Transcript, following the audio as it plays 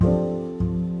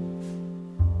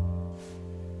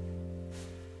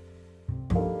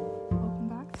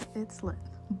Just Lit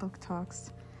Book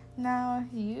Talks. Now,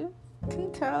 you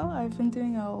can tell I've been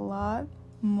doing a lot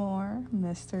more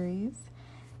mysteries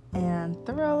and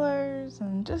thrillers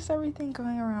and just everything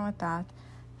going around with that.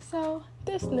 So,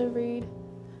 this new read,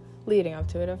 leading up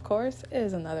to it, of course,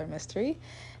 is another mystery.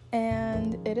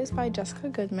 And it is by Jessica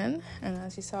Goodman. And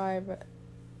as you saw, I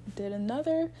did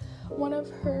another one of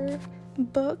her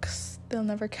books, They'll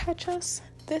Never Catch Us.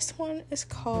 This one is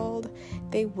called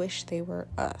They Wish They Were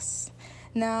Us.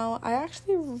 Now, I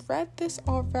actually read this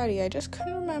already. I just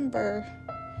couldn't remember.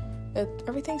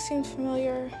 Everything seemed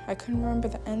familiar. I couldn't remember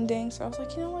the ending. So I was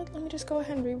like, you know what? Let me just go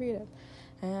ahead and reread it.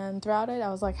 And throughout it, I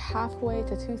was like halfway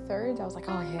to 2/3. I was like,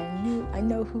 oh yeah, I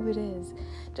know who it is,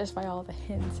 just by all the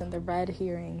hints and the red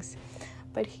herrings.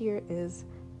 But here is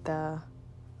the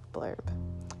blurb.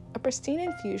 A pristine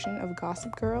infusion of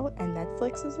Gossip Girl and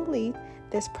Netflix's Elite,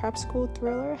 this prep school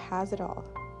thriller has it all.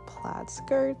 Plaid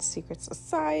skirts, secret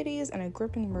societies, and a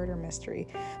gripping murder mystery,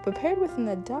 prepared with an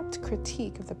adept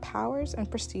critique of the powers and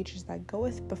prestiges that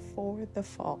goeth before the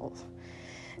fall.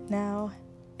 Now,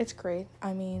 it's great.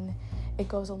 I mean, it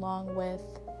goes along with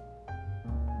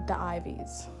the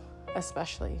Ivies,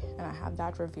 especially, and I have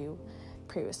that review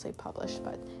previously published,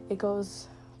 but it goes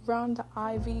around the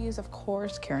Ivies, of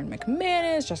course, Karen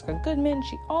McManus, Jessica Goodman,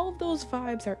 all of those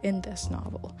vibes are in this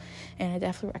novel, and I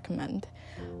definitely recommend.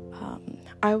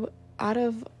 Out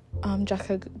of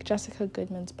Jessica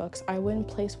Goodman's books, I wouldn't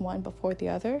place one before the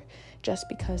other, just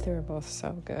because they were both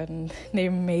so good, and they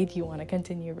made you want to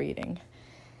continue reading.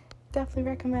 Definitely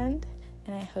recommend,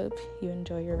 and I hope you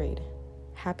enjoy your read.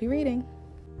 Happy reading!